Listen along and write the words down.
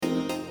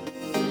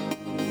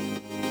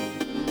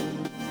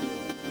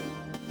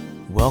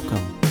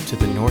Welcome to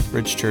the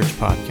Northbridge Church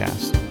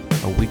Podcast,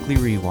 a weekly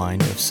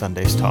rewind of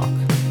Sunday's talk.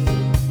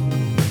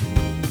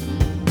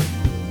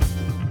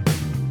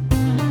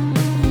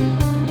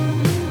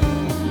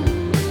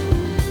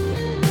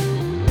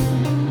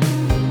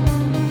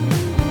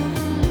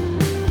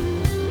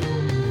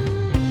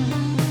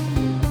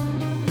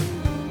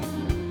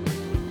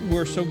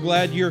 We're so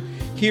glad you're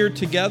here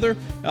together.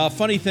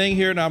 Funny thing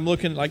here, and I'm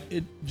looking like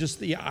just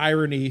the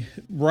irony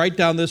right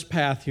down this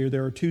path here.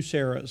 There are two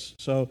Sarahs.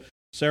 So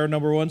Sarah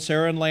number one,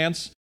 Sarah and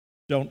Lance.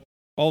 Don't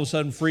all of a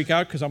sudden freak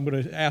out because I'm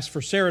going to ask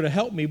for Sarah to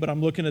help me, but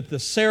I'm looking at the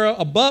Sarah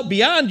above,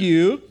 beyond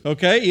you.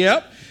 Okay,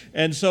 yep.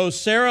 And so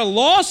Sarah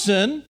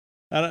Lawson,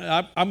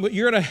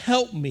 you're going to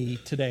help me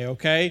today.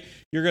 Okay,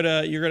 you're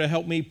going to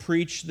help me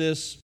preach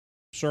this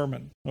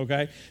sermon.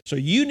 Okay, so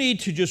you need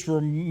to just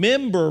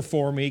remember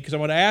for me, because I'm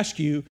going to ask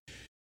you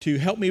to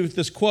help me with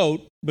this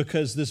quote,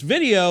 because this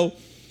video,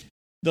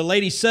 the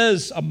lady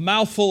says a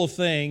mouthful of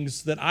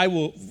things that I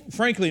will,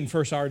 frankly, in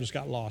first hour just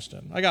got lost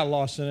in. I got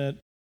lost in it.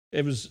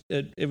 It was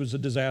a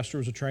disaster.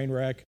 It was a train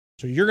wreck.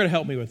 So you're going to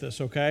help me with this,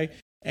 okay?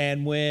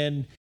 And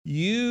when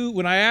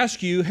I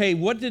ask you, hey,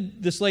 what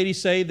did this lady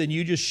say? Then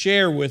you just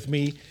share with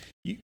me.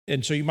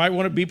 And so you might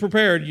want to be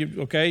prepared.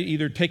 Okay,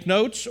 either take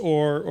notes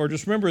or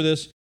just remember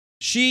this.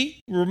 She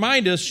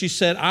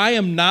said, I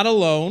am not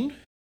alone.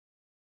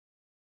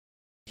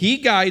 He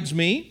guides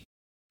me.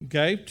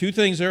 Okay, two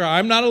things there.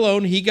 I'm not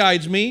alone. He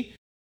guides me.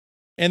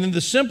 And then the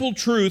simple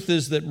truth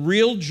is that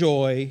real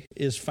joy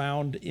is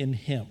found in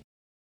Him.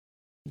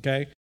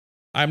 Okay,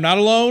 I'm not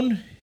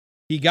alone.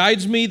 He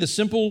guides me. The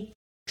simple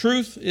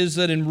truth is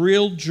that the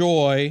real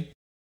joy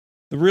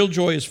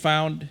is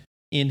found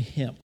in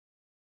Him.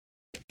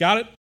 Got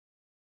it?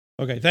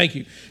 Okay, thank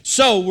you.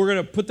 So we're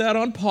going to put that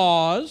on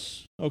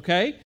pause,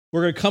 okay?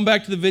 We're going to come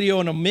back to the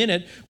video in a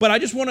minute, but I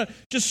just want to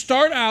just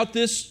start out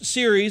this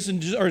series,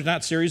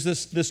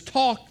 this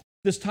talk,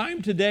 this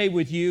time today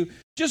with you,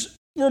 just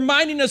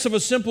reminding us of a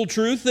simple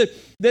truth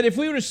that if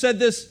we would have said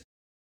this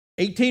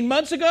 18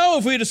 months ago,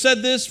 if we would have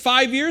said this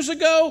 5 years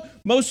ago,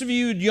 most of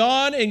you would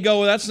yawn and go,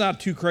 well, that's not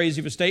too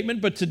crazy of a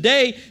statement. But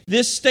today,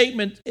 this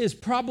statement is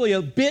probably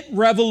a bit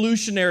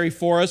revolutionary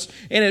for us,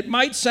 and it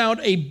might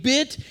sound a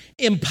bit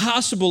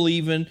impossible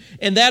even,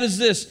 and that is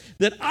this,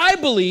 that I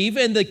believe,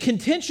 and the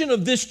contention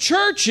of this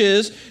church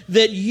is,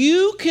 that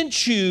you can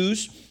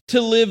choose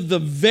to live the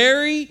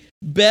very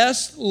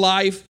best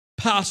life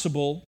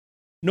possible,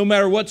 no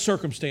matter what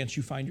circumstance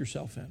you find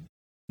yourself in.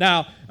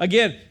 Now,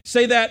 again,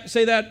 say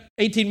that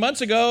 18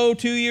 months ago,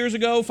 2 years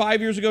ago, 5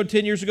 years ago,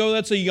 10 years ago,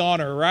 that's a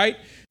yawner, right?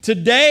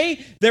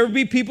 Today, there would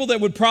be people that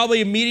would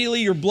probably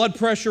immediately, your blood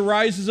pressure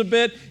rises a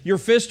bit, your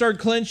fists start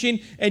clenching,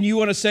 and you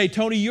want to say,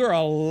 Tony, you're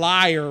a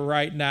liar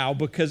right now,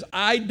 because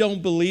I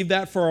don't believe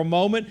that for a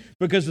moment,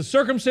 because the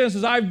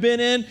circumstances I've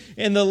been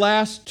in the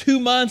last 2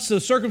 months,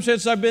 the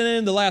circumstances I've been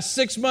in the last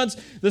 6 months,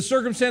 the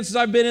circumstances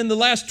I've been in the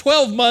last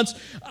 12 months,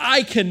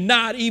 I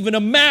cannot even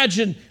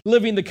imagine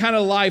living the kind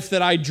of life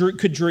that I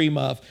could dream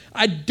of.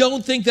 I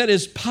don't think that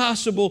is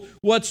possible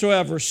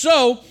whatsoever.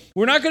 So,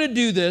 we're not going to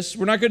do this.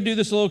 We're not going to do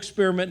this little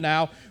experiment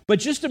now. But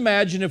just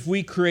imagine if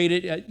we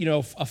created,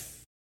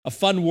 a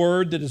fun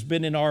word that has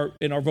been in our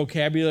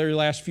vocabulary the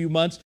last few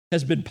months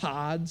has been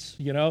pods.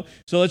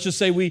 So let's just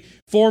say we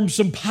formed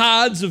some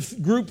pods of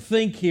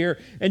groupthink here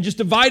and just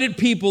divided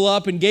people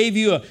up and gave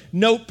you a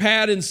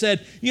notepad and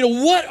said,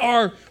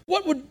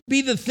 what would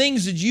be the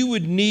things that you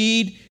would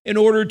need in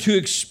order to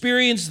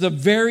experience the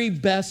very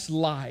best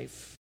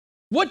life?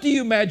 What do you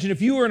imagine if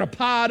you were in a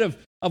pod of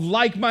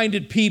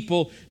like-minded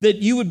people that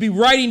you would be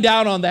writing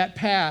down on that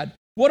pad?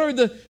 What are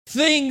the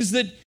things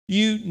that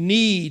you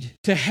need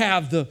to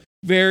have the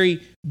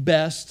very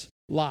best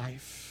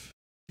life?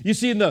 You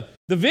see, in the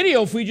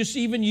video, if we just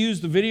even use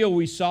the video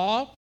we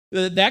saw,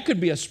 that could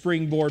be a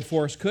springboard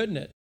for us, couldn't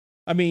it?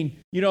 I mean,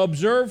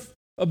 observe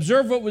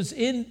what was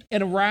in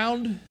and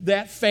around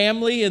that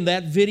family in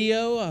that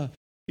video.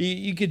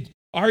 You could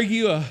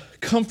argue a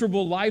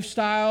comfortable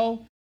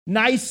lifestyle,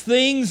 nice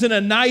things in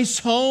a nice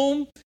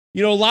home.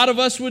 A lot of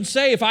us would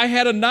say, if I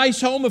had a nice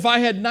home, if I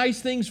had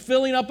nice things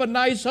filling up a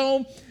nice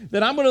home,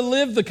 then I'm going to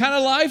live the kind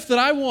of life that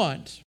I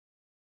want.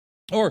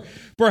 Or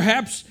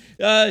perhaps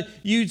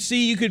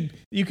you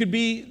could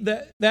be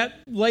that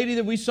lady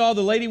that we saw,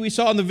 the lady we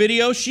saw in the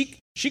video. She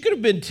could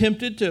have been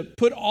tempted to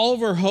put all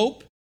of her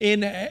hope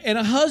in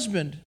a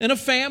husband, in a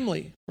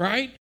family,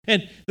 right?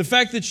 And the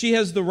fact that she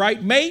has the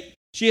right mate,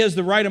 she has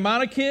the right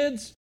amount of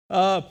kids.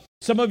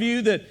 Some of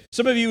you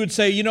would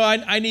say,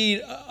 I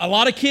need a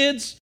lot of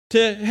kids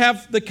to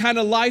have the kind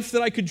of life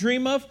that I could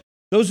dream of.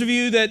 Those of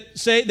you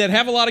that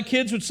have a lot of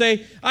kids would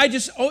say,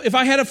 if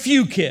I had a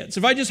few kids,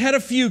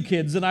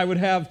 then I would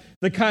have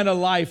the kind of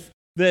life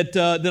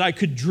that I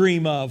could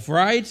dream of,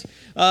 right?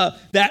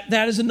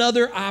 That is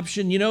another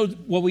option.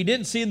 What we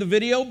didn't see in the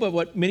video, but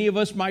what many of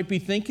us might be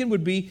thinking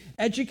would be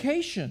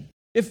education.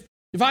 If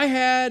I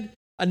had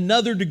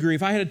another degree,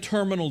 if I had a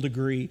terminal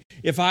degree,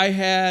 if I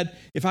had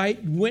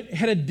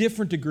a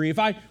different degree, if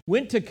I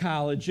went to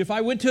college, if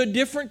I went to a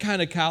different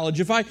kind of college,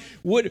 if I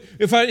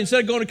instead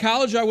of going to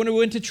college, I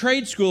went to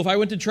trade school. If I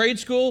went to trade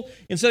school,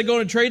 instead of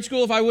going to trade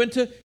school, if I went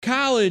to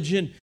college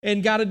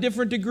and got a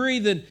different degree,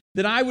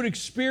 then I would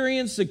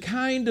experience the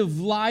kind of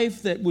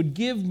life that would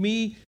give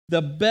me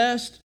the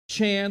best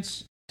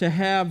chance to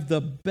have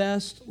the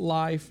best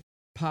life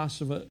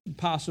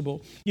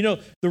possible. You know,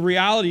 the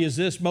reality is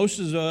this: most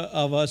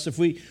of us, if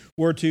we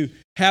were to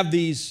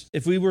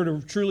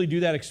truly do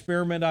that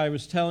experiment, I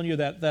was telling you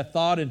that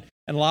thought, and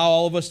allow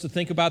all of us to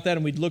think about that,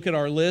 and we'd look at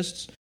our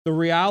lists. The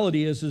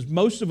reality is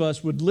most of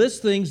us would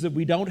list things that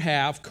we don't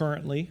have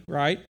currently,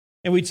 right?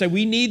 And we'd say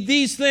we need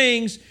these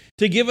things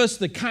to give us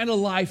the kind of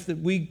life that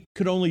we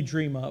could only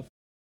dream of.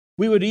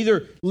 We would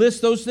either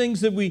list those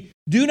things that we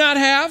do not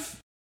have,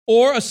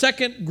 or a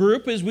second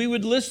group is we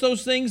would list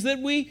those things that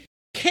we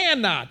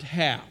cannot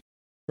have,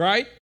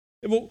 right?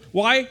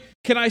 Why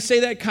can I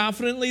say that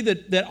confidently,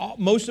 that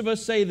most of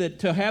us say that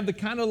to have the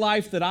kind of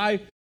life that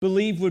I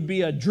believe would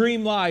be a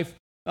dream life,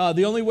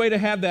 the only way to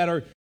have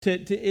that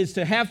is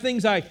to have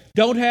things I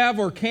don't have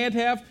or can't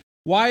have?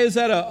 Why is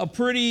that a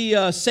pretty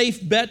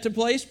safe bet to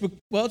place?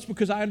 Well, it's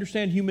because I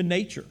understand human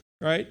nature,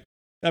 right?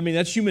 I mean,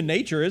 that's human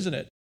nature, isn't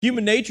it?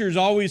 Human nature is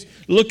always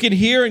looking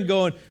here and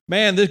going,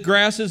 man, this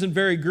grass isn't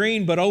very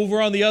green, but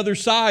over on the other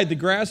side, the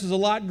grass is a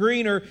lot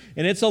greener,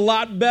 and it's a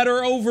lot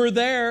better over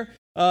there.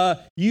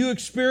 You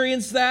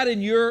experience that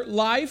in your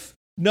life.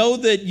 Know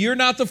that you're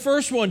not the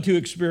first one to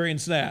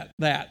experience that.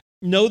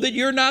 Know that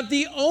you're not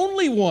the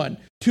only one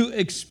to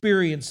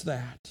experience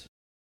that.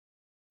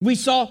 We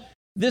saw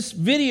this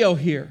video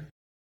here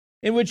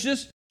in which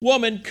this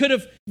woman could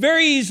have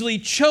very easily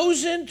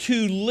chosen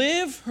to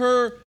live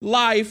her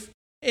life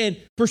in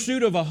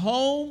pursuit of a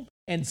home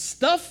and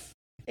stuff,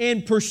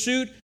 in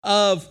pursuit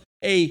of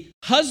a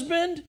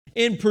husband,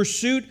 in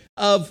pursuit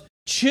of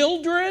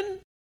children.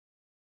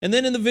 And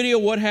then in the video,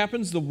 what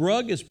happens? The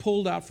rug is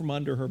pulled out from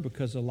under her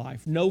because of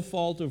life. No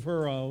fault of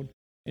her own.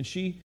 And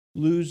she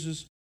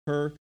loses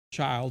her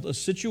child. A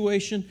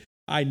situation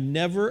I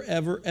never,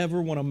 ever,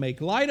 ever want to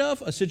make light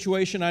of. A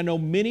situation I know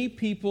many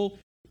people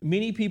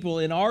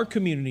in our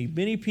community,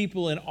 many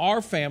people in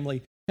our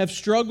family have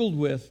struggled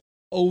with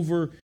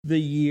over the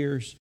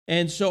years.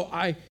 And so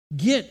I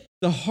get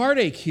the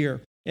heartache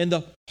here and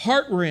the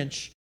heart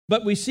wrench.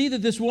 But we see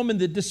that this woman,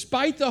 that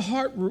despite the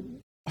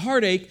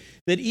heartache,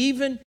 that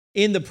even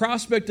in the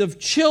prospect of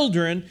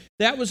children,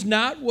 that was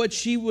not what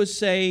she was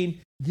saying.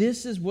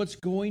 This is what's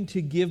going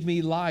to give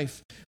me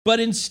life.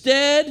 But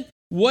instead,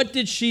 what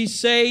did she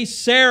say?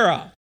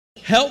 Sarah,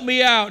 help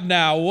me out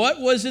now. What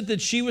was it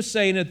that she was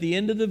saying at the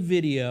end of the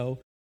video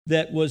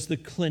that was the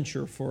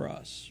clincher for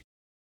us?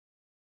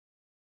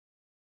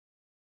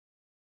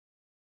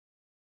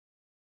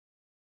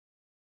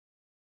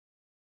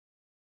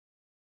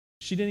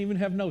 She didn't even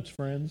have notes,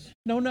 friends.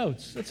 No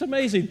notes. That's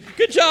amazing.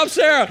 Good job,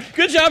 Sarah.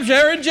 Good job,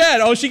 Sharon Jett.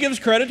 Oh, she gives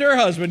credit to her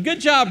husband. Good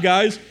job,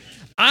 guys.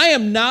 I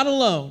am not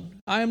alone.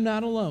 I am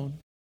not alone.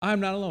 I am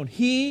not alone.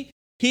 He,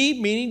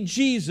 meaning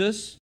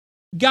Jesus,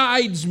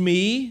 guides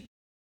me.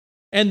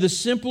 And the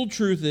simple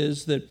truth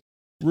is that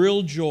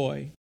real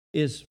joy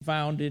is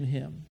found in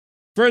Him.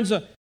 Friends,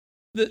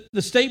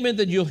 the statement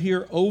that you'll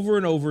hear over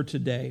and over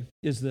today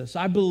is this.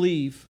 I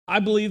believe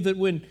that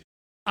when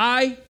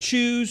I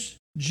choose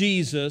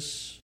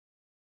Jesus,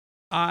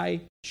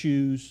 I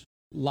choose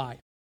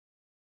life.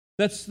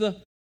 That's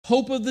the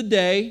hope of the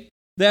day.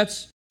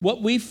 That's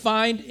what we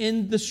find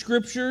in the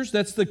Scriptures.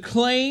 That's the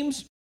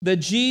claims that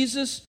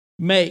Jesus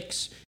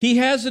makes.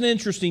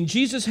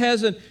 Jesus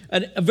has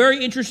a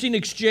very interesting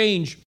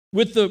exchange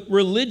with the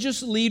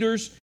religious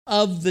leaders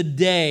of the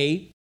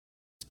day.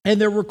 And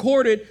they're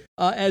recorded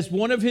as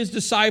one of his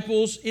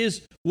disciples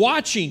is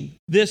watching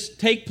this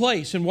take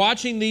place and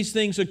watching these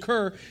things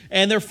occur.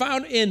 And they're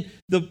found in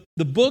the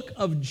book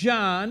of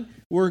John.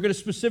 We're going to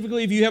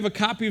specifically, if you have a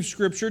copy of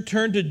Scripture,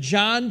 turn to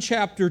John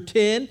chapter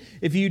 10.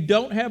 If you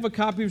don't have a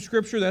copy of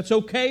Scripture, that's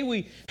okay.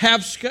 We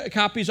have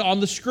copies on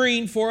the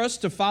screen for us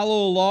to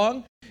follow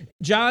along.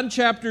 John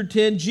chapter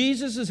 10,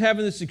 Jesus is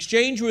having this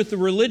exchange with the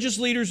religious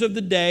leaders of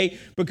the day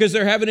because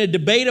they're having a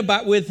debate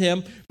with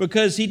him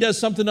because he does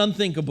something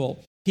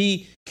unthinkable.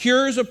 He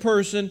cures a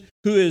person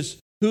who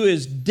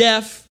is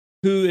deaf,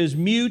 who is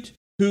mute,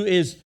 who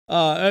is,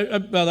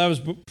 that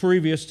was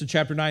previous to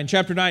chapter 9.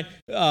 Chapter 9,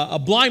 a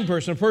blind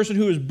person, a person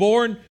who is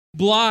born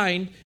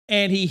blind,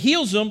 and he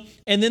heals them.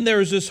 And then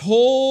there's this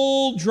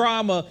whole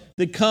drama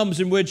that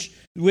comes in which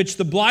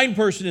the blind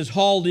person is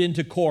hauled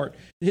into court.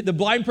 The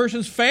blind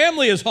person's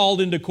family is hauled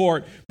into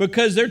court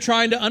because they're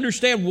trying to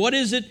understand what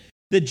is it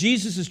that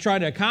Jesus is trying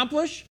to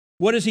accomplish?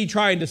 What is he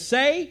trying to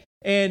say?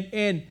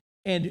 And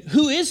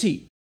who is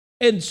he?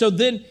 And so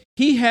then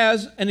he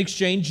has an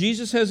exchange,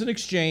 Jesus has an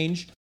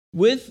exchange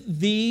with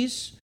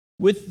these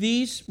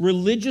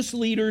religious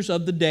leaders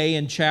of the day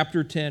in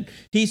chapter 10.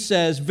 He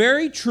says,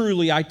 "Very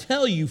truly, I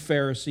tell you,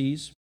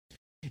 Pharisees,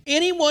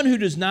 anyone who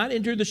does not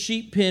enter the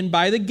sheep pen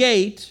by the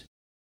gate,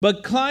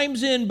 but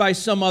climbs in by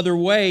some other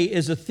way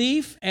is a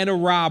thief and a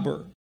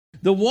robber.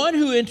 The one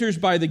who enters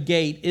by the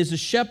gate is a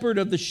shepherd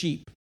of the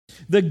sheep.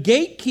 The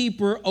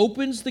gatekeeper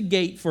opens the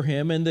gate for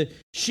him, and the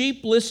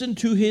sheep listen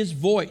to his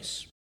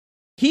voice.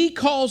 He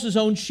calls his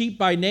own sheep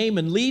by name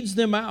and leads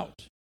them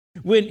out.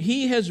 When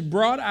he has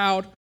brought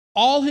out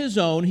all his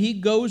own, he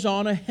goes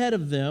on ahead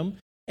of them,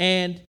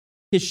 and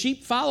his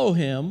sheep follow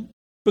him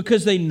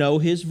because they know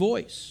his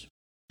voice.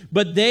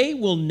 But they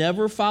will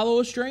never follow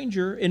a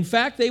stranger. In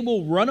fact, they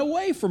will run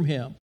away from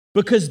him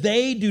because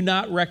they do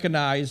not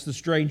recognize the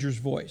stranger's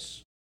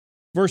voice.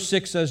 Verse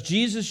 6 says,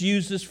 Jesus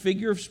used this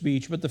figure of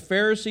speech, but the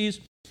Pharisees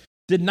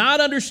did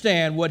not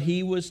understand what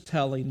he was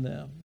telling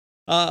them.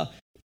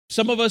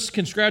 Some of us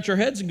can scratch our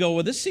heads and go,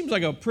 well, this seems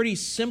like a pretty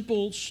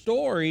simple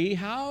story.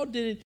 How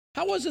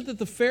was it that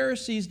the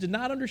Pharisees did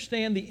not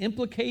understand the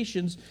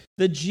implications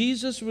that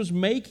Jesus was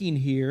making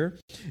here?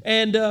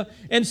 And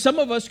some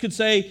of us could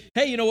say,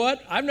 hey, you know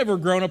what? I've never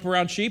grown up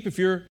around sheep.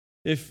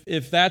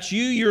 If that's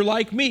you, you're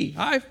like me.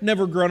 I've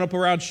never grown up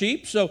around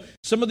sheep. So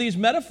some of these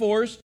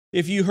metaphors,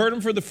 if you heard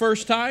them for the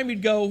first time,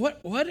 you'd go,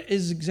 what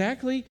is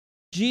exactly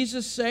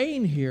Jesus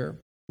saying here?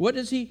 What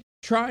is he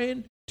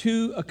trying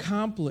to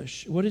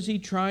accomplish? What is he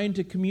trying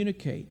to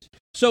communicate?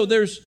 So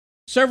there's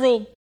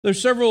several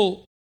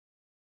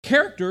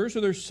characters,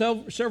 or there's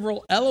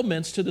several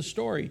elements to the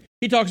story.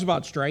 He talks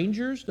about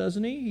strangers,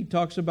 doesn't he? He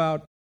talks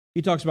about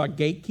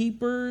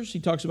gatekeepers.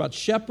 He talks about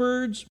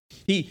shepherds.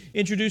 He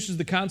introduces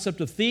the concept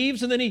of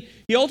thieves, and then he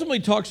ultimately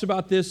talks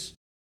about this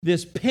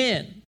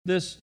pen,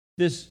 this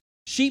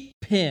sheep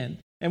pen.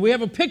 And we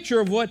have a picture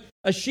of what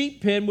a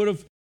sheep pen would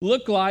have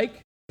looked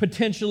like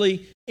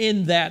potentially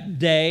in that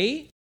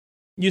day.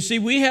 You see,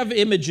 we have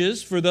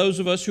images, for those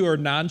of us who are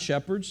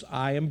non-shepherds,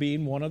 I am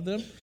being one of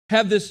them,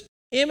 have this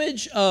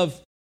image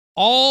of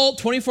all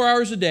 24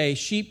 hours a day,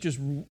 sheep just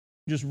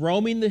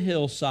roaming the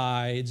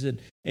hillsides, and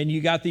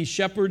you got these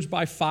shepherds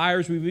by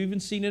fires. We've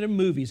even seen it in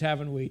movies,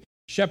 haven't we?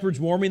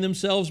 Shepherds warming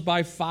themselves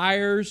by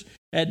fires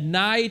at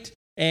night,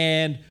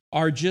 and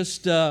are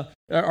just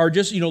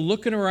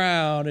looking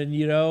around,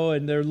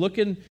 and they're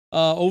looking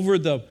over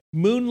the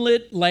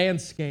moonlit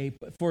landscape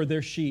for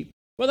their sheep.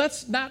 Well,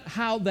 that's not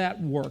how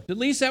that worked. At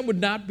least that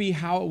would not be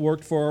how it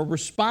worked for a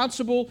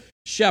responsible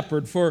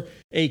shepherd, for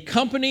a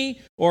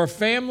company or a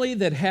family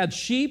that had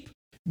sheep,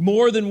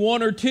 more than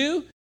one or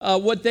two.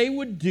 What they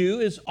would do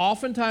is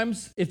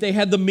oftentimes, if they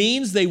had the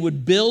means, they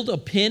would build a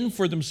pen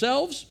for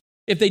themselves.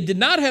 If they did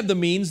not have the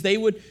means, they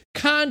would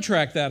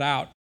contract that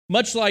out.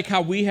 Much like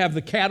how we have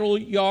the cattle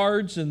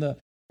yards and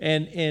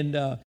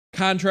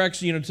contracts,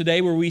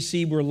 today where we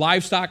see where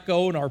livestock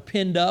go and are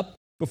pinned up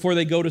before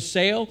they go to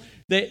sale.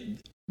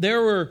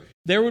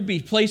 There would be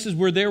places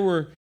where there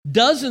were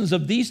dozens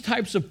of these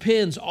types of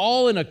pens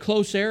all in a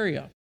close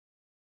area.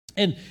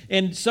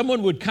 And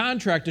someone would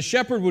contract, a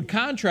shepherd would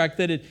contract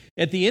that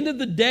at the end of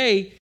the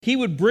day, he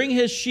would bring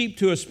his sheep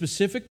to a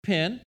specific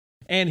pen,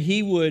 and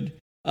he would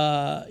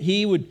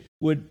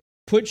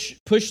push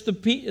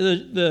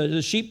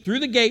the sheep through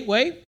the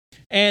gateway,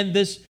 and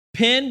this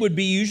pen would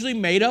be usually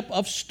made up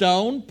of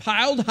stone,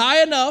 piled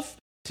high enough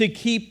to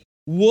keep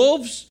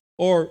wolves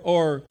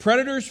or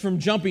predators from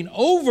jumping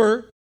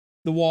over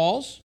the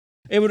walls.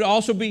 It would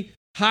also be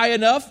high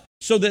enough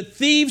so that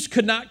thieves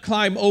could not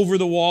climb over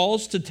the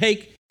walls to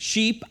take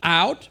sheep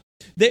out.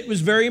 That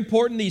was very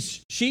important.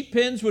 These sheep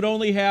pens would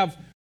only have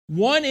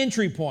one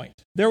entry point.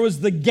 There was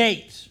the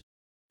gate.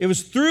 It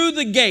was through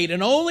the gate,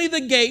 and only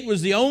the gate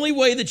was the only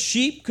way that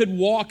sheep could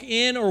walk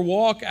in or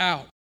walk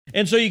out.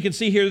 And so you can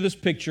see here this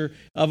picture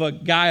of a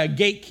guy, a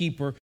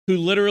gatekeeper, who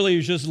literally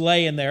was just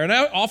laying there. And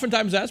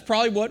oftentimes that's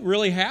probably what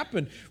really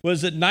happened,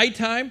 was at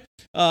nighttime,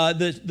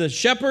 the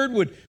shepherd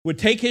would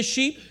take his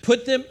sheep,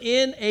 put them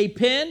in a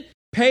pen,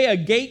 pay a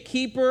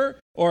gatekeeper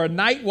or a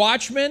night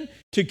watchman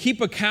to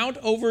keep account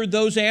over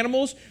those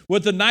animals.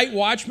 What the night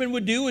watchman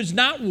would do is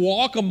not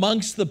walk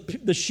amongst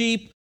the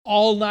sheep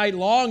all night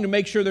long to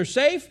make sure they're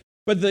safe,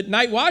 but the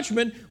night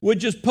watchman would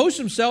just post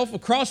himself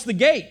across the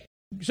gate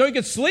so he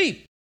could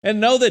sleep and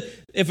know that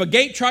if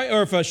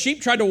a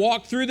sheep tried to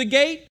walk through the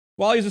gate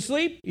while he's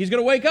asleep, he's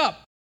going to wake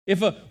up.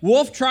 If a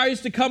wolf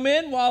tries to come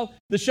in while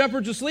the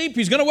shepherd's asleep,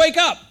 he's going to wake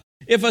up.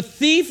 If a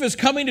thief is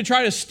coming to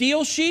try to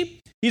steal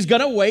sheep, he's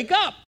going to wake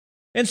up.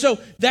 And so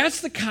that's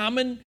the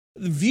common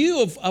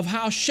view of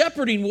how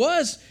shepherding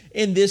was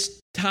in this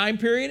time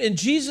period. And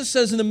Jesus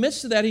says in the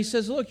midst of that, he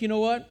says, look, you know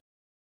what?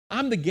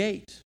 I'm the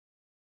gate.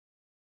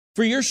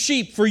 For your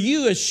sheep, for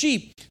you as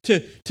sheep,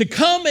 to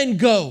come and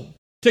go,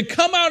 to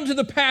come out into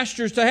the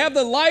pastures, to have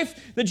the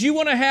life that you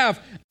want to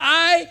have.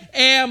 I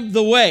am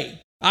the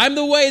way. I'm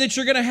the way that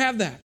you're going to have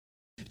that.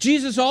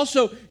 Jesus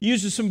also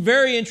uses some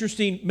very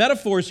interesting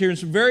metaphors here and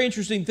some very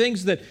interesting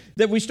things that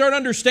we start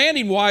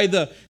understanding why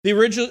the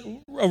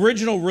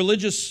original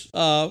religious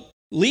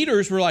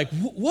leaders were like,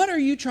 what are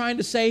you trying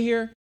to say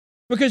here?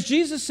 Because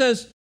Jesus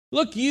says,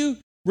 look, you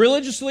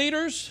religious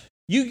leaders,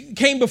 you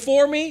came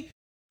before me.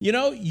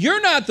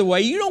 You're not the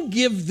way. You don't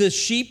give the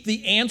sheep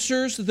the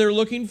answers that they're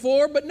looking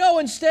for. But no,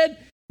 instead,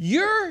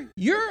 you're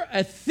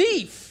a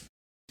thief.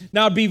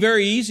 Now, it'd be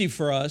very easy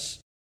for us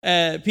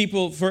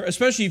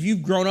especially if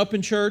you've grown up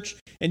in church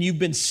and you've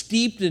been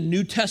steeped in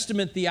New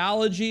Testament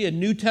theology and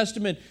New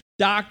Testament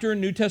doctrine,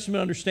 New Testament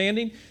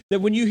understanding,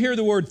 that when you hear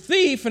the word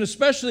thief, and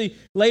especially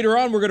later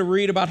on we're going to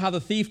read about how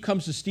the thief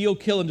comes to steal,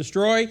 kill, and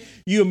destroy,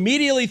 you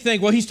immediately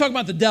think, well, he's talking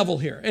about the devil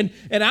here. And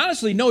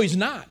honestly, no, he's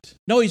not.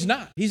 No, he's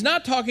not. He's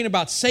not talking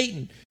about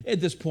Satan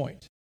at this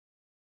point.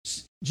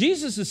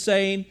 Jesus is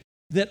saying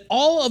that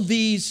all of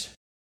these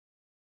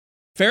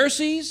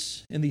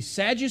Pharisees and these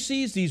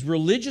Sadducees, these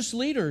religious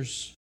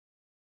leaders,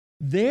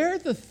 they're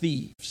the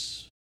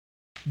thieves.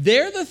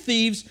 They're the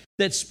thieves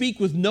that speak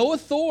with no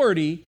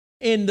authority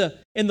in the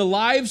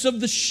lives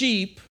of the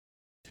sheep,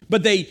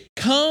 but they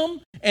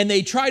come and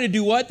they try to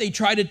do what? They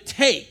try to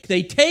take.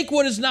 They take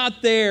what is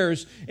not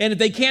theirs, and if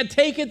they can't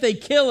take it, they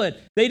kill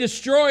it. They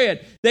destroy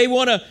it. They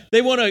want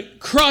to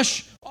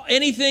crush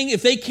anything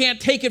if they can't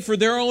take it for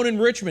their own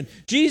enrichment.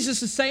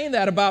 Jesus is saying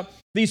that about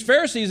these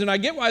Pharisees, and I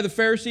get why the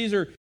Pharisees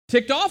are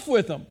ticked off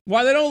with them,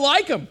 why they don't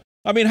like them.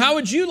 I mean, how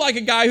would you like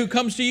a guy who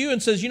comes to you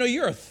and says,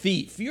 you're a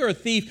thief. You're a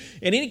thief.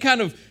 And any kind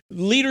of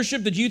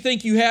leadership that you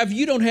think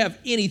you don't have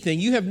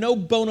anything. You have no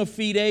bona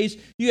fides.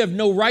 You have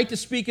no right to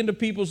speak into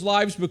people's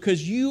lives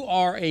because you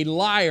are a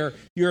liar.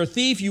 You're a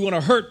thief. You want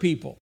to hurt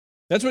people.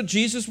 That's what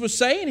Jesus was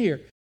saying here.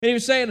 And he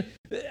was saying,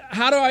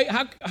 how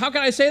can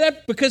I say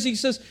that? Because he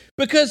says,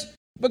 because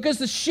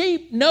the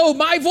sheep know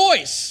my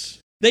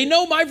voice. They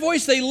know my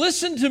voice. They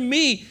listen to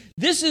me.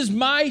 This is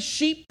my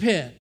sheep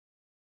pen.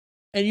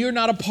 And you're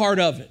not a part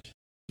of it,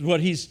 is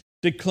what he's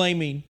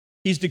declaring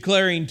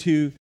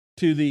to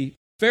the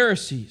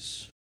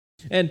Pharisees.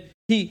 And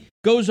he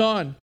goes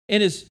on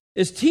and is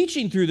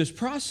teaching through this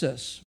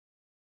process.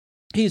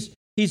 He's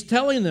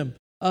telling them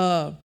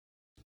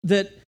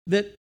that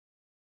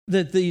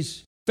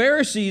these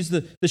Pharisees,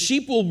 the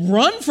sheep will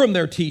run from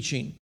their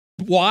teaching.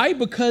 Why?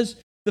 Because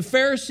the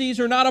Pharisees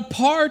are not a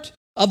part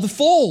of the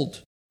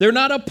fold. They're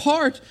not a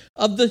part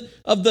of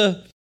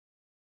the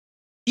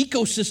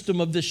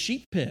ecosystem of the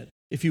sheep pen,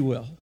 if you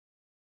will.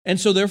 And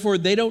so therefore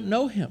they don't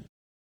know him.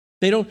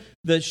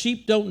 The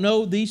sheep don't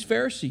know these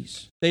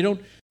Pharisees. They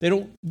don't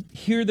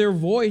hear their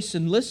voice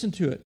and listen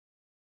to it.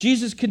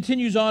 Jesus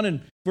continues on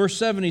in verse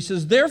 7. He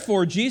says,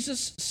 therefore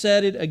Jesus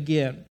said it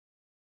again.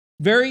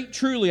 Very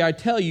truly I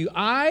tell you,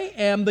 I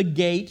am the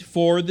gate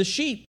for the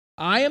sheep.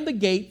 I am the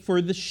gate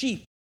for the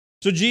sheep.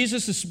 So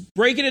Jesus is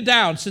breaking it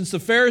down. Since the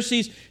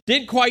Pharisees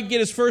didn't quite get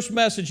his first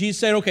message, he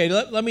said, okay,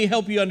 let me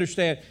help you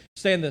understand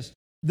this.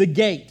 The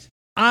gate.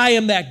 I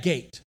am that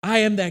gate. I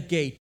am that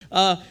gate.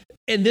 And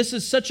this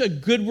is such a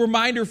good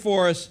reminder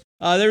for us.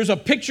 There's a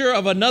picture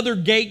of another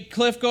gate.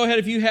 Cliff, go ahead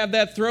if you have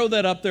that. Throw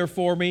that up there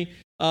for me.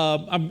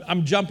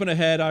 I'm jumping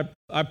ahead. I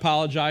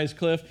apologize,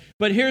 Cliff.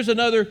 But here's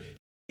another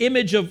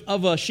image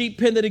of a sheep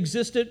pen that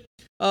existed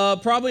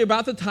probably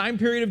about the time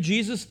period of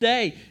Jesus'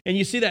 day. And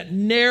you see that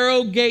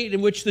narrow gate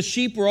in which the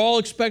sheep were all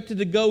expected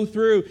to go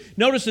through.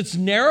 Notice it's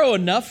narrow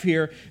enough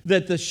here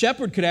that the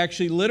shepherd could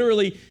actually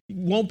literally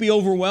won't be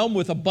overwhelmed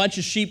with a bunch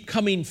of sheep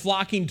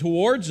flocking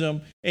towards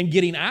him and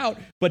getting out,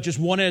 but just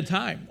one at a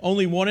time.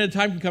 Only one at a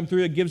time can come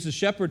through. It gives the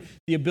shepherd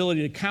the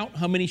ability to count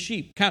how many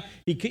sheep.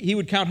 He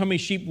would count how many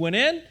sheep went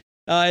in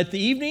at the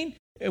evening,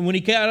 and when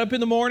he got up in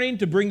the morning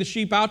to bring the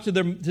sheep out to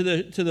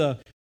the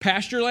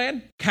pasture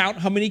land, count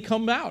how many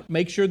come out.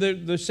 Make sure they're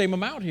the same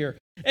amount here.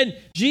 And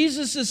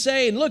Jesus is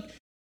saying, look,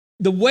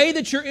 the way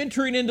that you're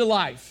entering into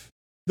life,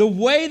 the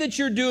way that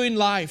you're doing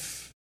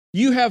life,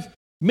 you have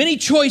many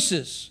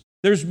choices.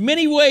 There's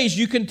many ways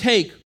you can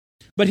take.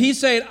 But he's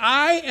saying,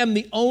 I am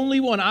the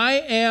only one. I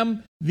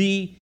am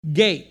the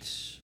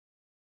gate.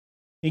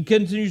 He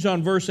continues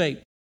on verse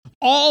 8.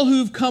 All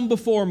who've come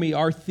before me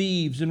are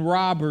thieves and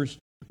robbers,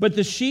 but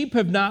the sheep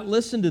have not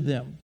listened to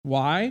them.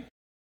 Why?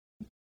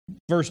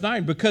 Verse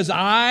 9, because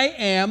I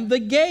am the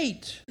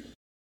gate.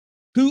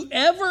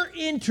 Whoever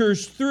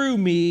enters through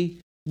me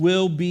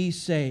will be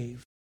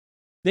saved.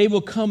 They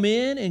will come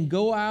in and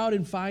go out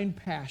and find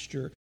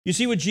pasture. You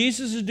see what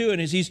Jesus is doing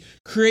is he's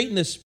creating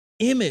this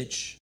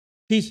image.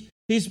 He's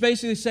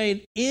basically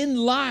saying, in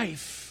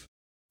life,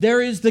 there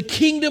is the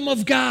kingdom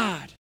of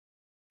God.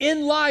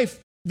 In life,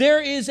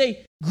 there is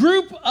a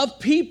group of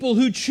people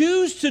who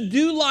choose to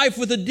do life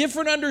with a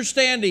different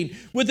understanding,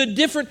 with a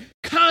different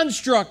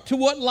construct to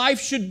what life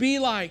should be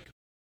like.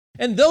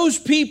 And those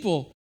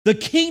people, the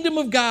kingdom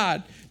of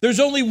God, there's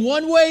only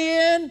one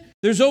way in,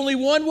 there's only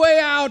one way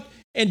out,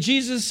 and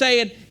Jesus is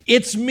saying,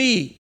 it's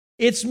me.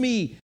 It's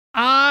me.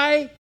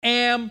 I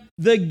am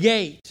the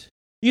gate.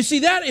 You see,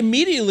 that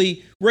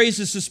immediately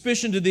raises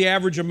suspicion to the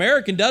average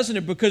American, doesn't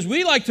it? Because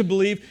we like to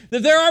believe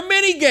that there are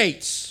many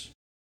gates.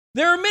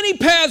 There are many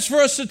paths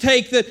for us to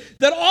take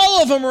that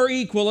all of them are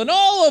equal, and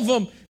all of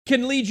them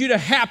can lead you to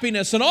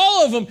happiness, and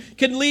all of them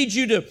can lead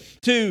you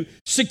to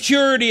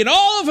security, and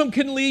all of them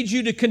can lead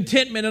you to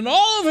contentment, and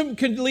all of them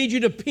can lead you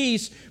to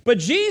peace. But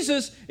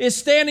Jesus is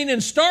standing in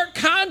stark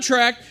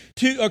contrast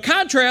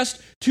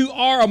to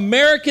our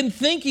American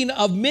thinking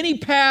of many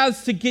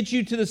paths to get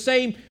you to the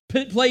same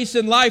place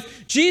in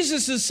life.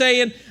 Jesus is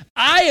saying,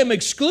 I am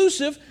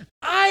exclusive.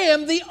 I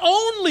am the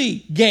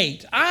only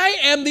gate. I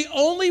am the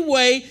only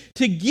way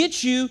to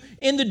get you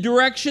in the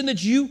direction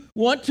that you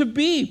want to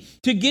be,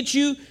 to get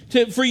you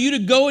for you to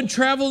go and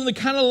travel in the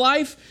kind of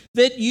life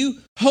that you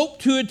hope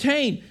to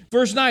attain.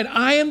 Verse 9,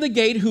 I am the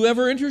gate.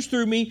 Whoever enters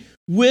through me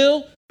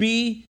will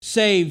be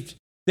saved.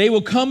 They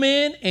will come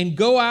in and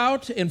go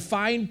out and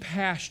find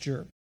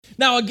pasture.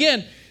 Now,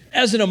 again,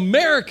 as an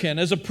American,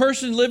 as a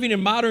person living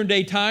in modern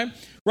day time,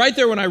 right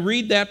there when I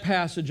read that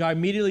passage, I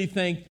immediately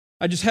think,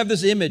 I just have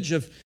this image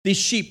of these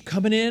sheep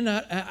coming in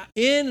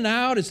and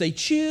out as they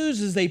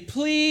choose, as they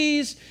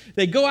please.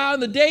 They go out in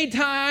the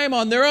daytime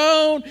on their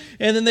own,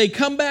 and then they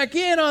come back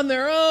in on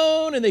their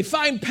own, and they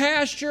find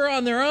pasture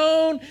on their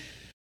own.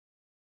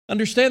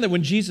 Understand that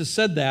when Jesus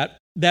said that,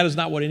 that is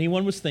not what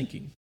anyone was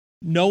thinking.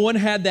 No one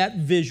had that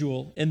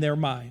visual in their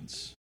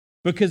minds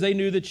because they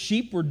knew that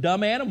sheep were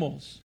dumb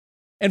animals.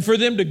 And for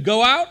them to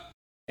go out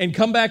and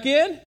come back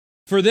in,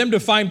 for them to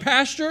find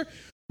pasture,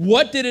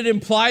 what did it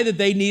imply that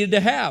they needed to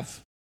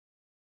have?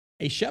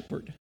 A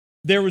shepherd.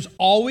 There was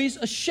always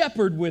a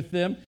shepherd with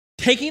them,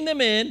 taking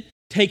them in,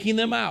 taking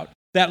them out.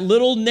 That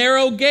little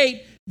narrow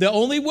gate, the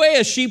only way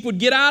a sheep would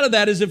get out of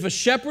that is if a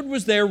shepherd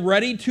was there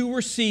ready to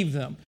receive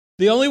them.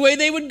 The only way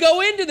they would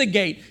go into the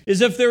gate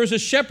is if there was a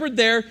shepherd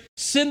there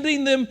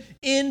sending them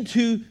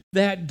into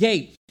that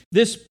gate.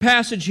 This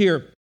passage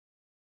here,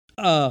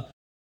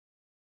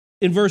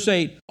 in verse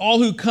 8, all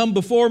who come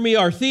before me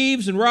are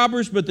thieves and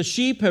robbers, but the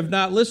sheep have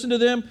not listened to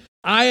them.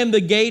 I am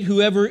the gate.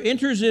 Whoever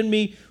enters in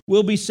me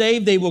will be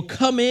saved. They will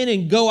come in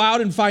and go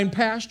out and find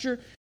pasture.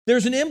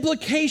 There's an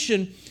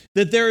implication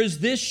that there is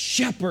this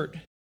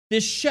shepherd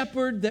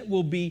that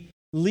will be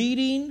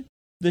leading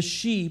the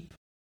sheep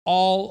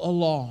all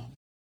along.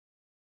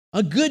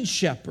 A good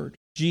shepherd,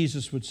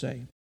 Jesus would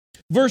say.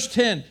 Verse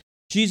 10,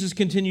 Jesus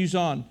continues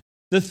on.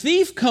 The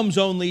thief comes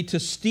only to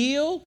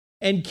steal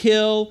and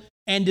kill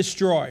and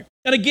destroy.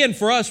 And again,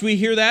 for us, we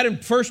hear that,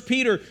 and 1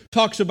 Peter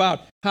talks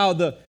about how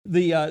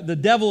the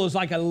devil is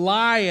like a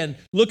lion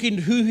looking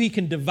who he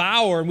can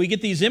devour, and we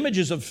get these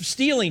images of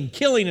stealing,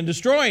 killing, and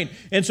destroying.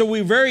 And so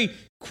we very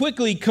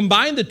quickly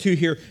combine the two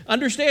here.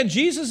 Understand,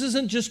 Jesus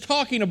isn't just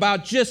talking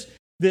about just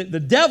the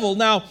devil.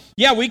 Now,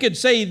 yeah, we could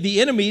say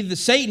the enemy, the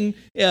Satan,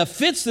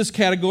 fits this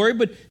category,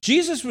 but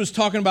Jesus was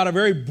talking about a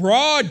very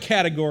broad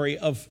category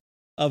of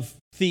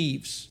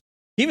thieves.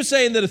 He was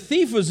saying that a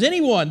thief was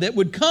anyone that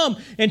would come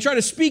and try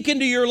to speak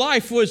into your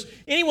life, was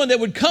anyone that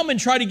would come and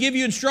try to give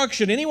you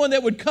instruction, anyone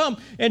that would come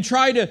and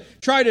try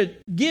to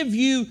give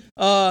you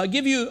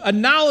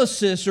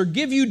analysis or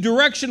give you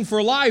direction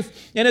for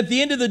life. And at the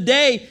end of the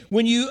day,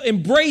 when you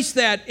embrace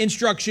that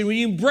instruction, when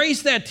you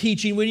embrace that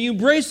teaching, when you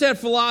embrace that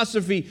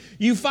philosophy,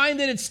 you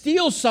find that it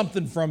steals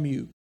something from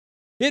you.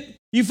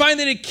 You find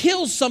that it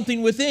kills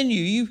something within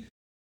you.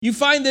 You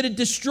find that it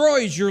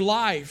destroys your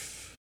life.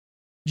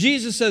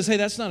 Jesus says, hey,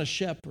 that's not a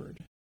shepherd.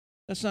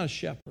 That's not a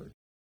shepherd.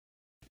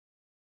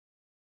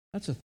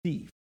 That's a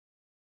thief.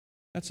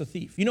 That's a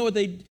thief. You know what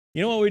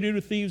we do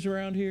to thieves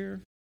around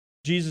here?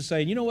 Jesus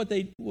saying, you know what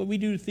we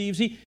do to thieves?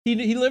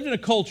 He lived in a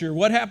culture.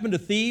 What happened to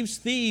thieves?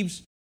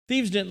 Thieves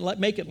didn't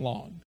make it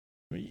long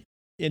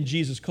in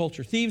Jesus'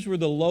 culture. Thieves were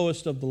the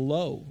lowest of the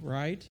low,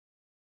 right?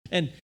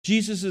 And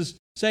Jesus is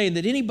saying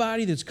that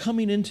anybody that's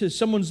coming into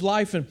someone's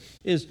life and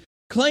is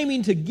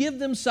claiming to give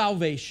them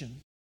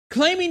salvation,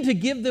 claiming to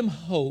give them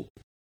hope,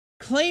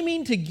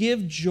 claiming to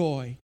give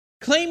joy,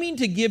 claiming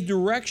to give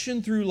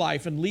direction through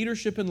life and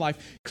leadership in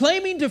life,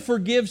 claiming to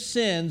forgive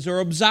sins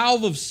or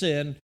absolve of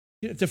sin,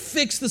 to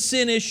fix the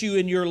sin issue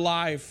in your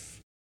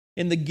life,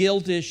 in the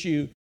guilt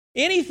issue.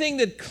 Anything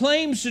that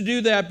claims to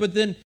do that but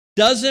then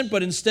doesn't,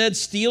 but instead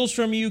steals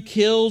from you,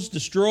 kills,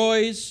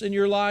 destroys in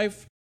your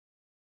life,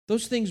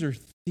 those things are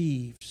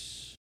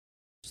thieves.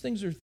 Those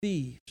things are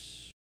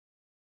thieves.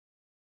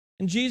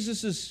 And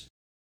Jesus is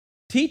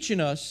teaching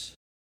us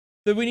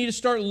that we need to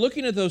start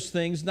looking at those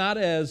things not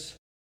as,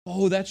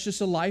 oh, that's just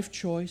a life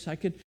choice.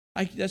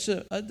 That's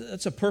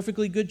a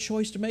perfectly good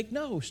choice to make.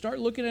 No, start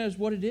looking at it as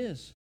what it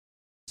is.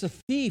 It's a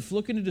thief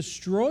looking to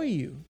destroy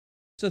you.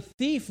 It's a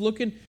thief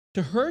looking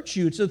to hurt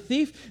you. It's a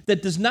thief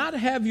that does not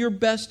have your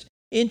best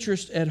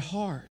interest at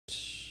heart.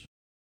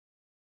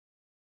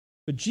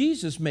 But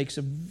Jesus makes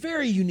a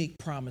very unique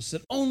promise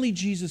that only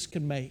Jesus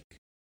can make.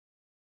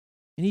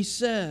 And he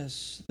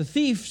says, the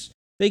thieves,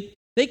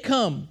 they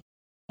come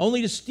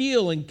only to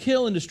steal and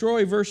kill and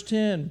destroy, verse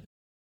 10.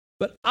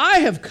 But I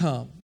have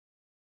come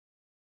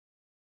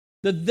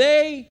that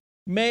they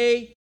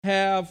may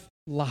have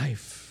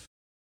life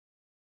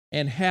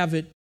and have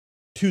it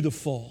to the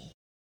full.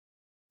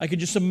 I could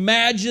just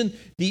imagine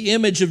the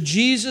image of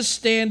Jesus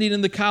standing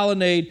in the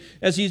colonnade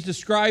as he's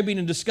describing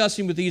and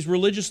discussing with these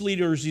religious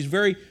leaders, these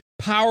very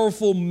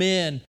powerful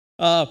men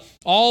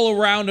all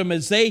around him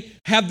as they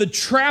have the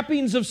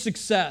trappings of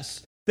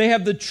success. They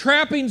have the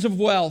trappings of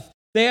wealth.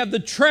 They have the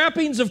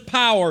trappings of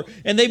power,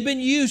 and they've been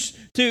used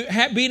to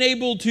being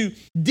able to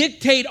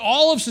dictate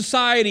all of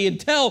society and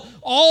tell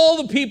all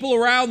the people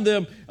around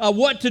them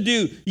what to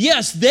do.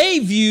 Yes, they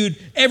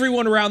viewed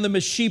everyone around them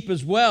as sheep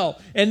as well,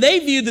 and they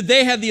viewed that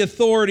they had the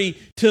authority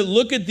to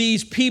look at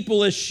these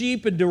people as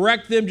sheep and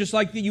direct them, just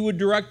like you would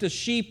direct a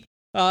sheep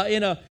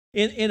in a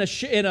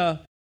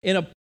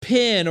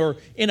pen or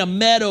in a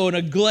meadow, in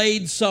a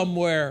glade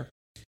somewhere.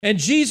 And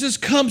Jesus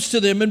comes to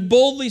them and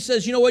boldly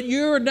says, you know what,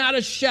 you're not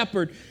a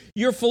shepherd.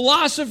 Your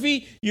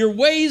philosophy, your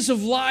ways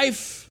of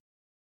life,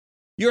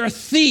 you're a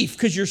thief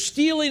because you're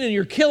stealing and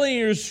you're killing and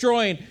you're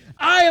destroying.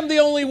 I am the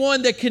only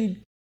one that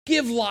can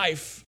give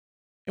life.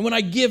 And when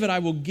I give it, I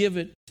will give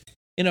it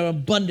in an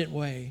abundant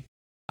way.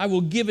 I will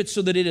give it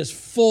so that it is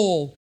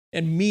full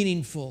and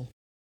meaningful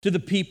to the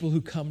people who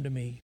come to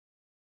me.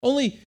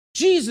 Only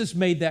Jesus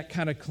made that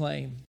kind of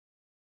claim.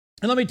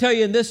 And let me tell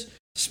you, in this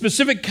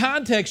specific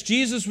context,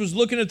 Jesus was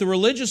looking at the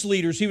religious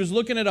leaders. He was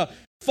looking at a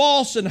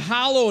false and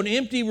hollow and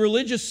empty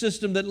religious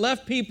system that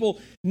left people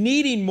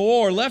needing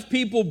more, left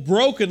people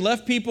broken,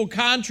 left people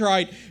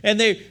contrite, and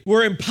they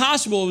were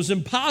impossible. It was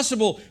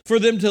impossible for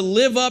them to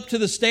live up to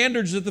the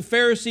standards that the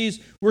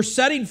Pharisees were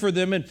setting for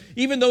them. And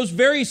even those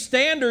very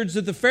standards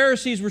that the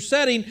Pharisees were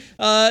setting,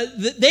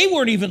 they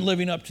weren't even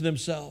living up to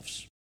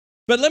themselves.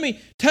 But let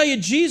me tell you,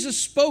 Jesus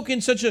spoke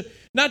in such a,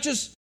 not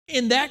just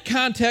in that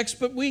context,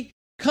 but we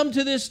come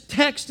to this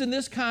text in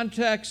this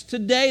context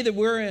today that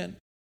we're in.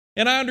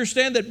 And I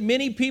understand that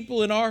many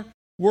people in our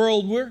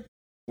world,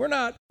 we're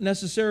not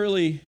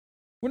necessarily,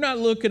 we're not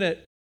looking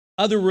at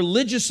other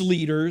religious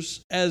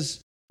leaders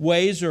as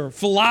ways or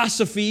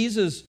philosophies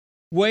as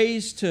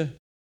ways to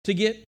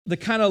get the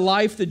kind of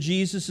life that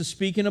Jesus is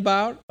speaking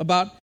about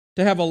to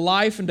have a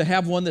life and to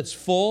have one that's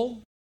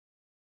full.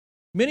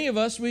 Many of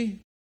us, we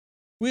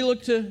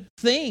look to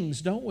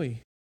things, don't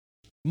we?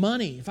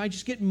 Money. If I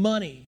just get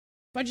money,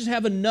 if I just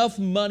have enough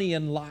money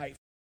in life,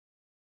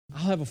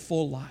 I'll have a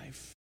full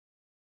life.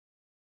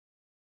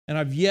 And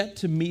I've yet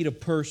to meet a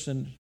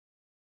person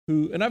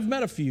who, and I've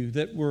met a few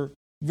that were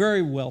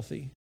very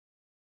wealthy,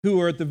 who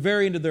are at the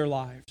very end of their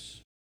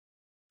lives.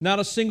 Not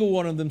a single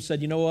one of them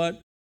said, you know what?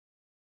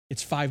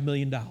 It's $5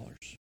 million.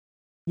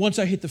 Once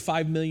I hit the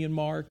 5 million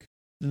mark,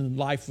 then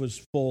life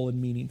was full and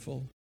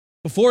meaningful.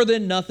 Before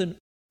then, nothing.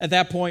 At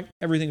that point,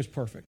 everything was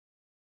perfect.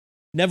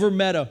 Never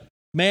met a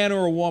man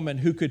or a woman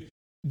who could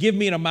give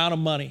me an amount of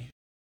money.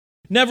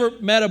 Never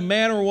met a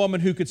man or a woman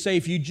who could say,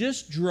 if you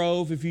just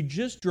drove a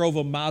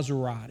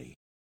Maserati,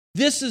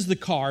 this is the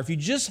car. If you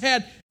just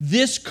had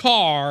this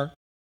car,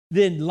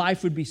 then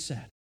life would be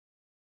set.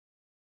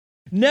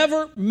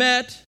 Never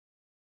met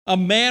a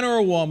man or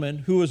a woman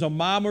who was a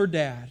mom or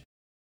dad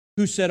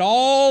who said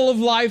all of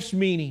life's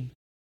meaning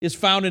is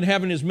found in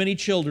having as many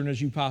children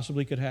as you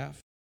possibly could have.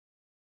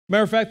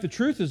 Matter of fact, the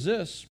truth is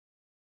this.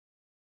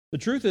 The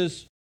truth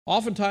is,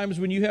 oftentimes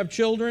when you have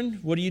children,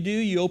 what do?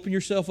 You open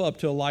yourself up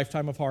to a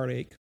lifetime of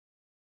heartache.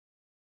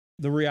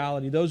 The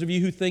reality. Those of you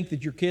who think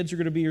that your kids are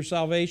going to be your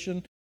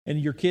salvation and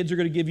your kids are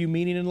going to give you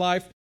meaning in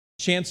life,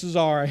 chances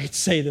are, I hate to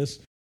say this,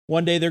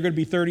 one day they're going to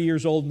be 30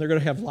 years old and they're going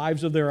to have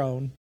lives of their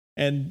own.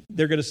 And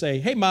they're going to say,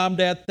 hey, Mom,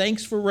 Dad,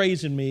 thanks for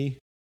raising me,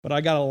 but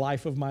I got a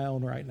life of my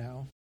own right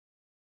now.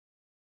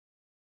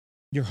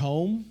 Your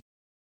home,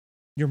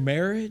 your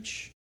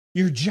marriage,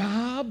 your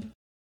job,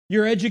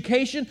 your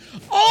education,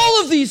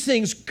 all of these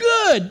things,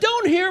 good.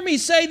 Don't hear me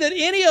say that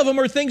any of them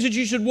are things that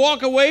you should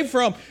walk away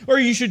from or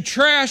you should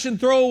trash and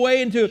throw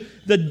away into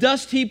the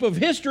dust heap of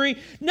history.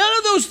 None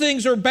of those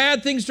things are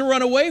bad things to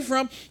run away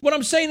from. What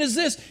I'm saying is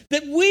this,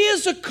 that we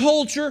as a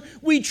culture,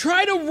 we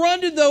try to run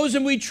to those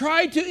and we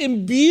try to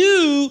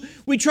imbue,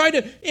 we try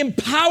to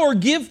empower,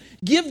 give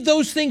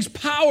those things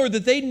power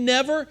that they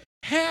never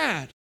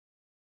had.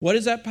 What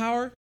is that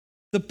power?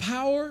 The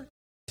power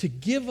to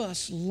give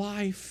us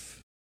life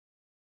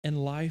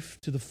and life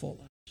to the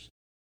fullest.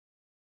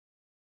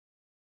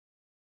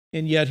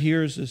 And yet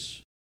here's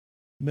this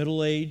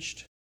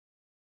middle-aged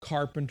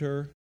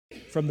carpenter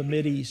from the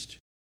Mideast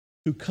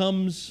who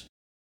comes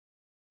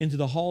into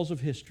the halls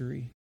of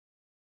history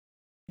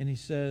and he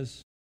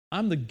says,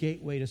 I'm the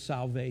gateway to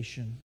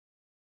salvation.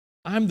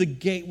 I'm the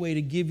gateway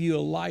to give you a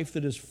life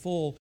that is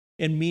full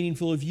and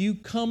meaningful. If you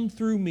come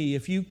through me,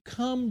 if you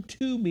come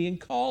to me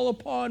and call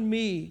upon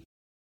me,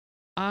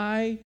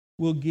 I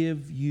will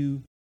give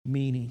you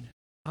meaning.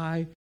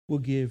 I will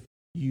give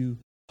you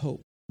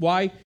hope.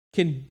 Why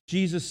can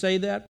Jesus say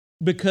that?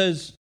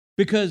 Because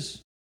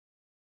the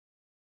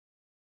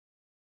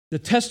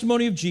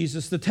testimony of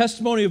Jesus, the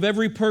testimony of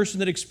every person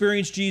that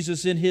experienced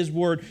Jesus in His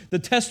Word, the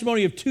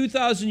testimony of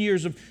 2,000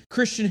 years of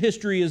Christian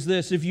history is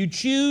this. If you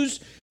choose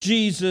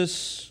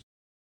Jesus,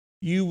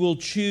 you will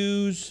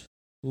choose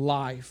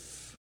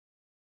life.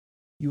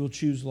 You will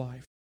choose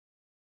life.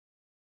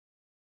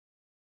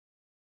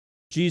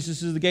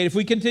 Jesus is the gate. If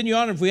we continue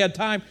on, if we had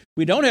time,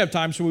 We don't have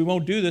time, so we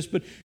won't do this,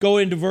 but go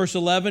into verse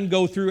 11,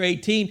 go through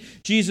 18.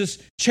 Jesus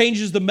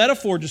changes the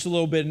metaphor just a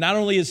little bit. Not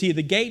only is he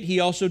the gate,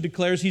 he also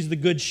declares he's the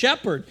good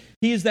shepherd.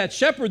 He is that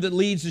shepherd that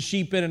leads the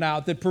sheep in and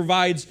out, that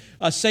provides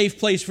a safe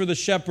place for the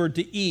shepherd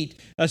to eat,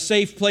 a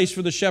safe place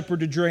for the shepherd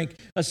to drink,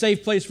 a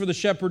safe place for the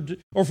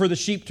shepherd or for the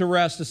sheep to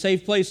rest, a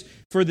safe place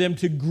for them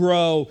to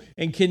grow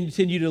and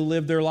continue to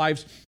live their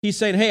lives. He's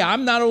saying, hey,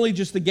 I'm not only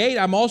just the gate,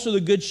 I'm also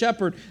the good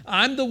shepherd.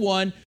 I'm the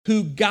one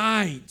who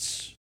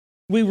guides.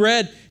 We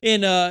read in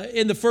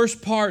the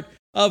first part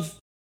of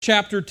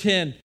chapter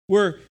 10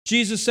 where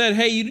Jesus said,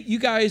 hey, you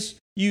guys,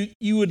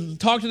 you would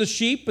talk to the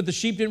sheep, but the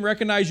sheep didn't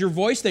recognize your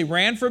voice. They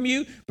ran from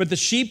you, but the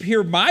sheep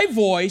hear my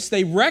voice.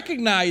 They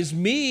recognize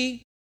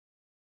me.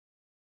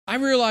 I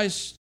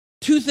realize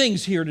two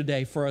things here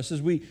today for us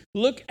as we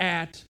look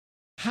at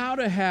how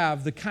to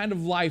have the kind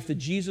of life that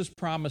Jesus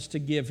promised to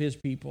give his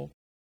people.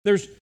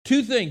 There's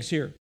two things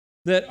here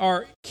that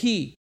are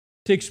key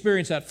to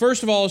experience that.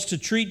 First of all is to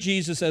treat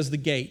Jesus as the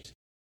gate.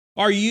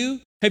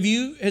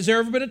 Has there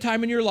ever been a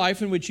time in your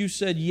life in which you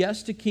said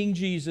yes to King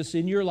Jesus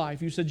in your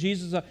life? You said,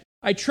 Jesus,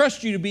 I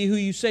trust you to be who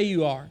you say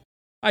you are.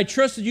 I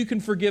trust that you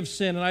can forgive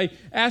sin, and I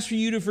ask for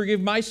you to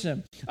forgive my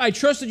sin. I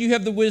trust that you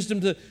have the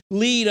wisdom to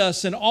lead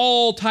us in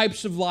all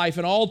types of life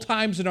and all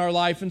times in our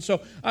life, and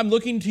so I'm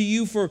looking to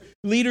you for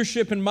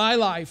leadership in my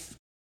life.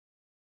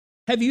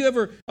 Have you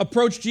ever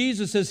approached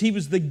Jesus as he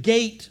was the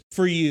gate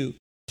for you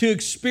to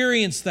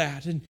experience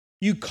that, and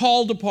you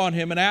called upon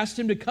him and asked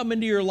him to come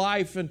into your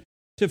life and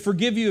to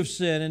forgive you of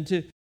sin and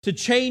to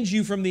change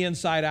you from the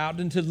inside out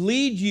and to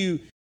lead you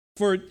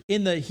for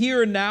in the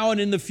here and now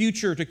and in the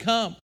future to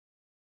come?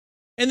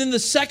 And then the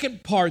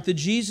second part that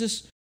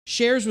Jesus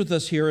shares with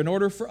us here, in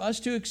order for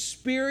us to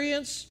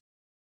experience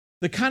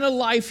the kind of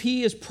life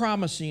he is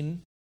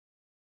promising,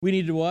 we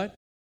need to what?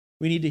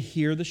 We need to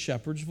hear the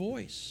shepherd's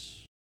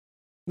voice.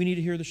 We need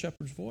to hear the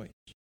shepherd's voice.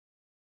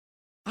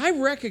 I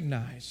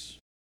recognize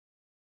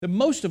that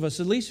most of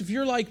us, at least if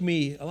you're like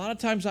me, a lot of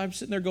times I'm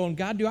sitting there going,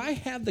 God, do I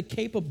have the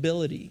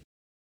capability?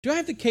 Do I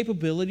have the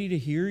capability to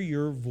hear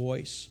your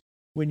voice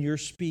when you're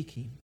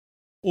speaking?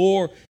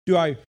 Or do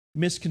I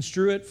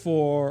misconstrue it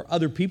for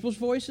other people's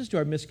voices? Do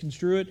I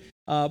misconstrue it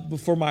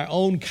for my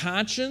own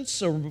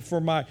conscience, or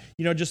for my,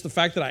 just the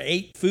fact that I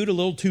ate food a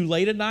little too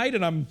late at night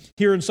and I'm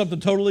hearing something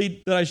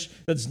totally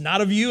that's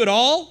not of you at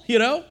all?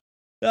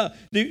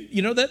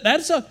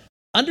 That's a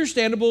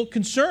understandable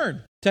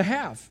concern to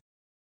have.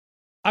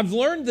 I've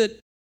learned that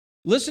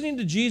listening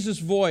to Jesus'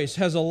 voice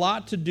has a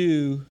lot to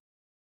do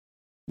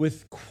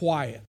with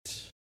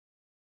quiet,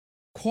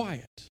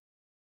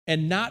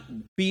 and not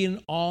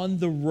being on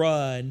the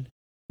run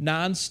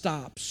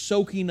nonstop,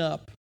 soaking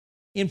up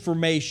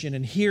information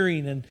and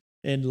hearing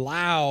and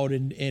loud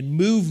and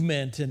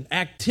movement and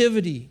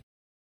activity.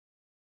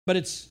 But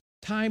it's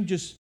time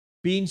just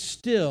being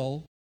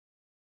still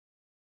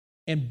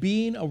and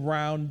being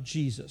around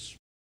Jesus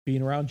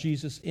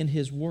in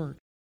his word.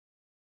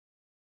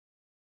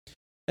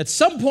 At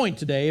some point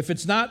today, if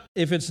it's not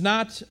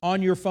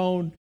on your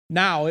phone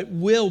now, it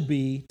will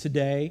be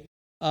today.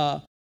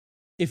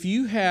 If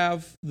you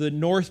have the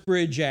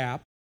Northbridge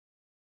app,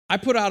 I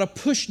put out a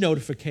push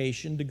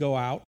notification to go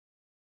out,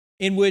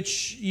 in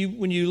which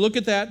when you look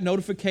at that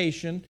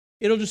notification,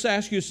 it'll just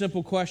ask you a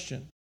simple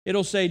question.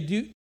 It'll say,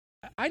 it'll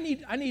ask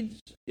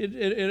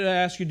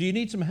you, do you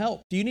need some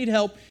help? Do you need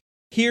help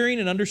hearing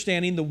and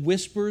understanding the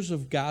whispers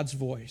of God's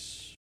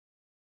voice?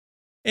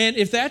 And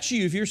if that's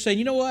you, if you're saying,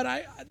 you know what,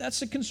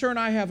 that's a concern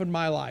I have in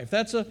my life.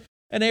 That's an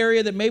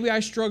area that maybe I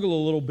struggle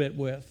a little bit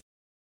with.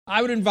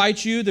 I would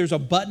invite you, there's a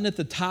button at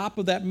the top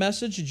of that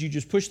message that you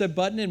just push that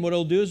button, and what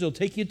it'll do is it'll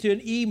take you to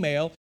an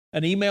email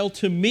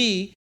to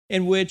me,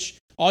 in which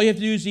all you have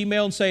to do is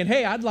email and say,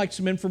 hey, I'd like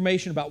some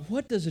information about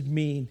what does it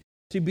mean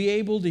to be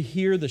able to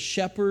hear the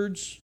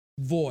shepherd's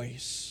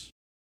voice.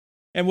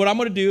 And what I'm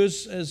going to do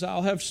is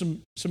I'll have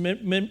some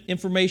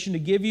information to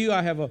give you.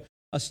 I have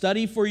a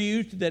study for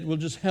you that will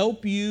just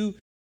help you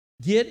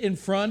get in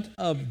front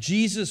of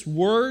Jesus'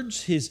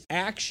 words, his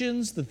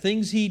actions, the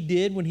things he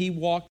did when he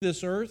walked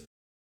this earth.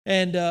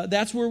 And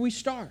that's where we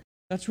start.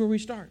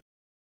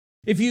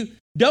 If you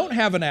don't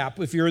have an app,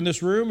 if you're in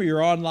this room or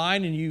you're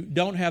online and you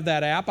don't have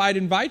that app, I'd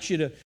invite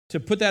you to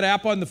put that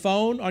app on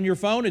your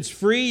phone. It's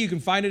free. You can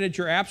find it at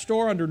your app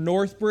store under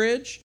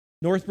Northbridge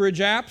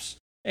apps.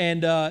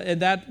 And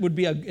that would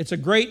be it's a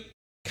great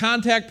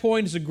contact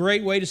point. It's a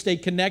great way to stay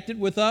connected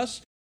with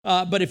us.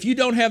 But if you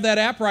don't have that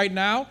app right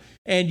now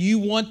and you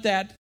want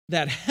that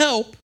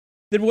help,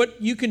 then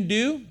what you can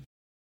do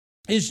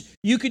is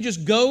you could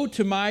just go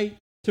to my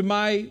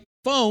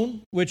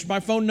phone, which my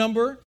phone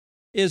number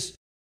is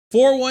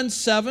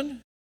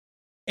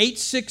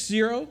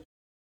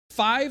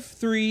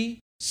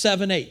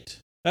 417-860-5378.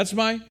 That's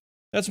my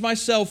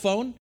cell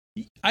phone.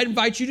 I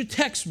invite you to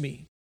text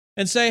me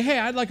and say, hey,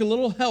 I'd like a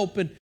little help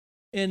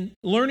in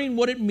learning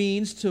what it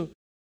means to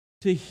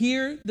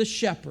hear the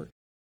shepherd,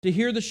 to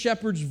hear the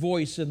shepherd's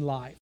voice in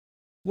life.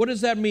 What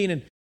does that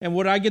mean? And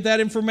when I get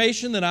that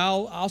information, then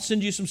I'll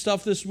send you some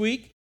stuff this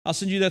week. I'll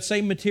send you that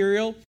same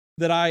material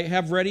that I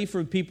have ready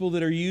for people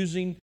that are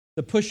using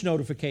the push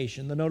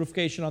notification, the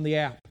notification on the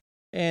app.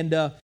 And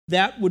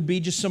that would be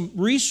just some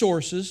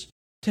resources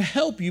to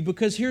help you,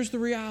 because here's the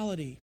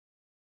reality.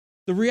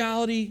 The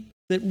reality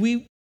that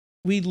we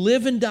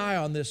live and die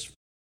on this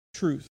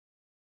truth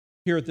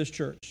here at this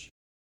church.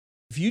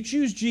 If you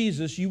choose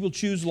Jesus, you will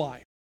choose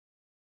life.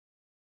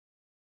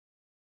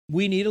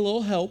 We need a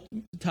little help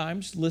at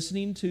times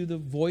listening to the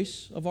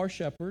voice of our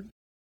shepherd.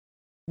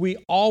 We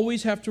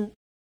always have to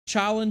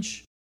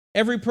challenge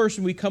every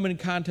person we come in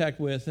contact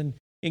with and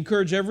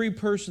encourage every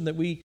person that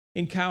we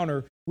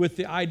encounter with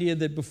the idea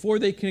that before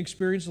they can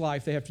experience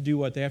life, they have to do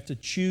what? They have to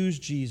choose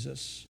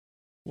Jesus.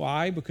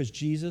 Why? Because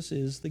Jesus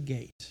is the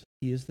gate.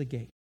 He is the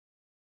gate.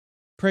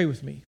 Pray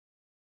with me.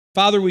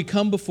 Father, we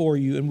come before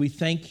you and we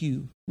thank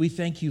you. We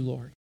thank you,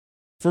 Lord,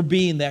 for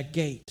being that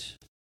gate.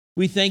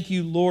 We thank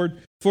you,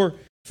 Lord, for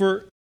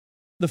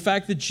the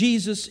fact that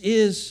Jesus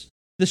is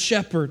the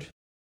shepherd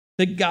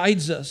that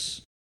guides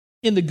us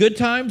in the good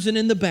times and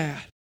in the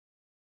bad,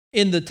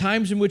 in the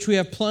times in which we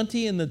have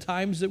plenty and the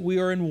times that we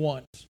are in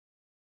want,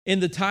 in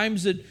the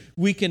times that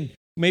we can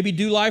maybe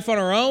do life on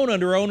our own,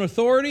 under our own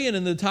authority, and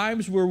in the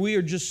times where we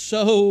are just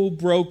so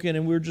broken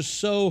and we're just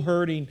so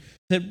hurting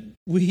that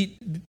we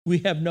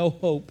have no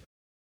hope.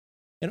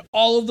 And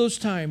all of those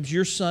times,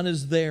 your Son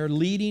is there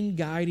leading,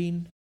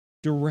 guiding,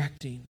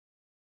 directing.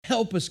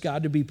 Help us,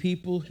 God, to be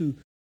people who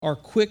are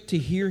quick to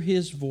hear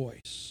His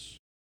voice.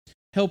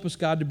 Help us,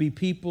 God, to be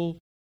people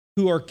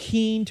who are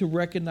keen to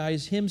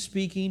recognize Him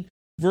speaking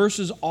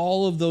versus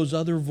all of those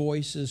other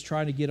voices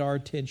trying to get our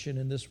attention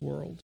in this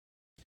world.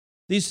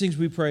 These things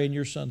we pray in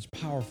your Son's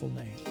powerful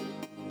name.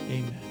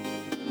 Amen.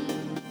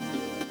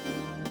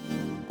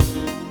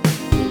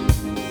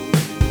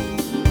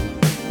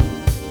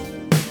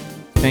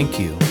 Thank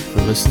you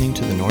for listening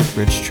to the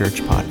Northbridge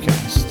Church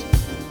podcast.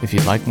 If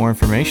you'd like more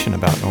information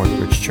about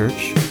Northbridge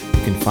Church,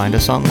 you can find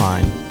us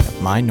online at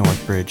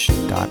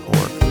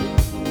mynorthbridge.org.